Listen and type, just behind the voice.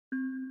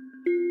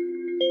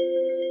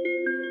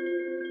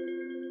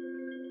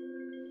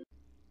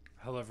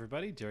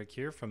everybody, Derek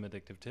here from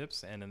Addictive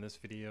Tips, and in this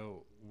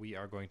video we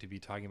are going to be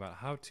talking about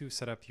how to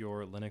set up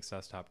your Linux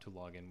desktop to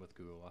log in with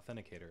Google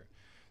Authenticator.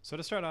 So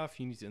to start off,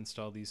 you need to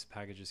install these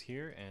packages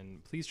here,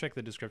 and please check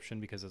the description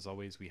because as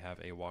always we have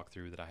a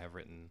walkthrough that I have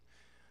written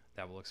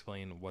that will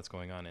explain what's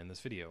going on in this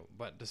video.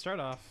 But to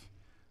start off,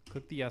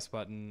 click the yes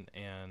button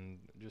and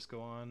just go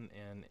on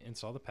and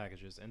install the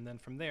packages, and then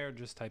from there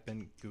just type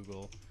in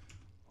Google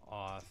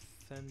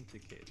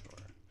Authenticator.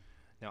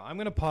 Now I'm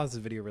going to pause the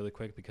video really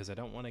quick because I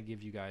don't want to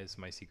give you guys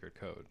my secret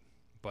code,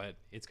 but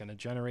it's going to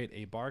generate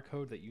a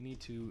barcode that you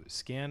need to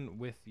scan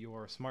with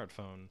your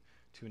smartphone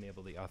to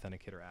enable the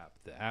Authenticator app.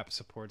 The app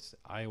supports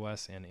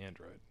iOS and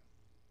Android.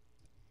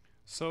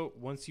 So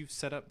once you've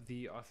set up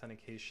the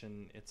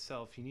authentication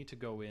itself, you need to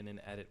go in and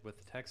edit with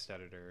the text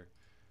editor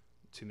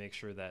to make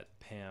sure that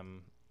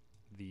PAM,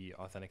 the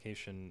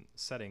authentication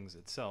settings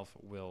itself,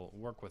 will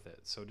work with it.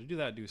 So to do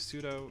that, do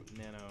sudo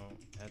nano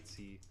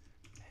etc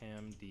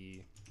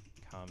pamd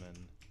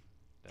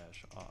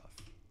common-auth.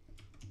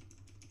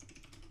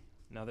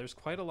 Now there's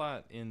quite a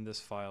lot in this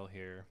file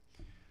here.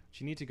 What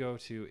you need to go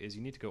to is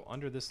you need to go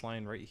under this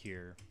line right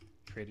here,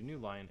 create a new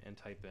line, and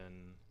type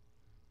in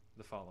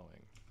the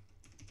following.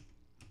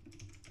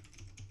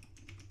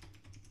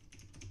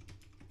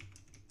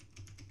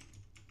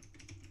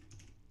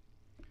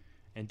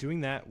 And doing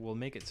that will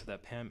make it so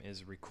that PAM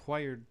is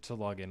required to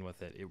log in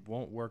with it. It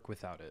won't work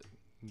without it.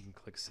 You can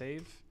click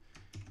save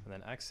and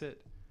then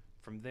exit.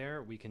 From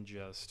there, we can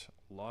just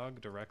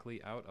log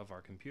directly out of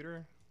our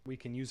computer. We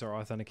can use our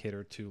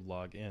authenticator to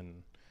log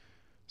in.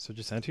 So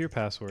just enter your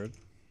password,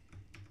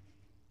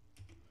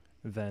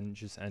 then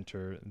just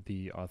enter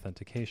the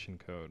authentication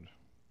code.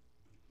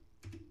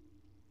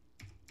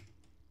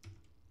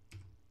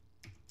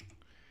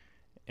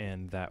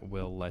 And that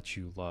will let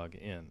you log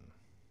in.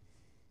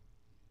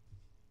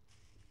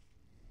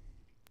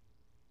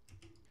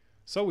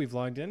 So we've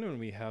logged in and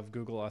we have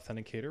Google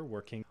Authenticator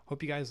working.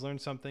 Hope you guys learned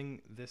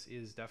something. This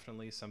is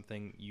definitely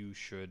something you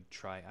should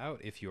try out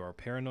if you are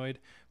paranoid.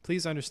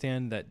 Please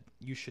understand that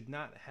you should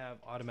not have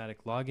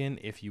automatic login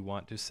if you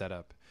want to set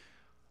up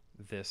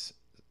this,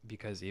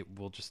 because it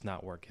will just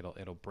not work.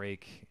 It'll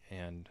break,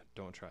 and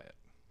don't try it.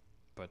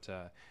 But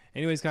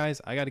anyways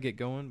guys, I got to get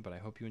going, but I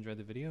hope you enjoyed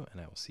the video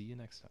and I will see you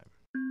next time.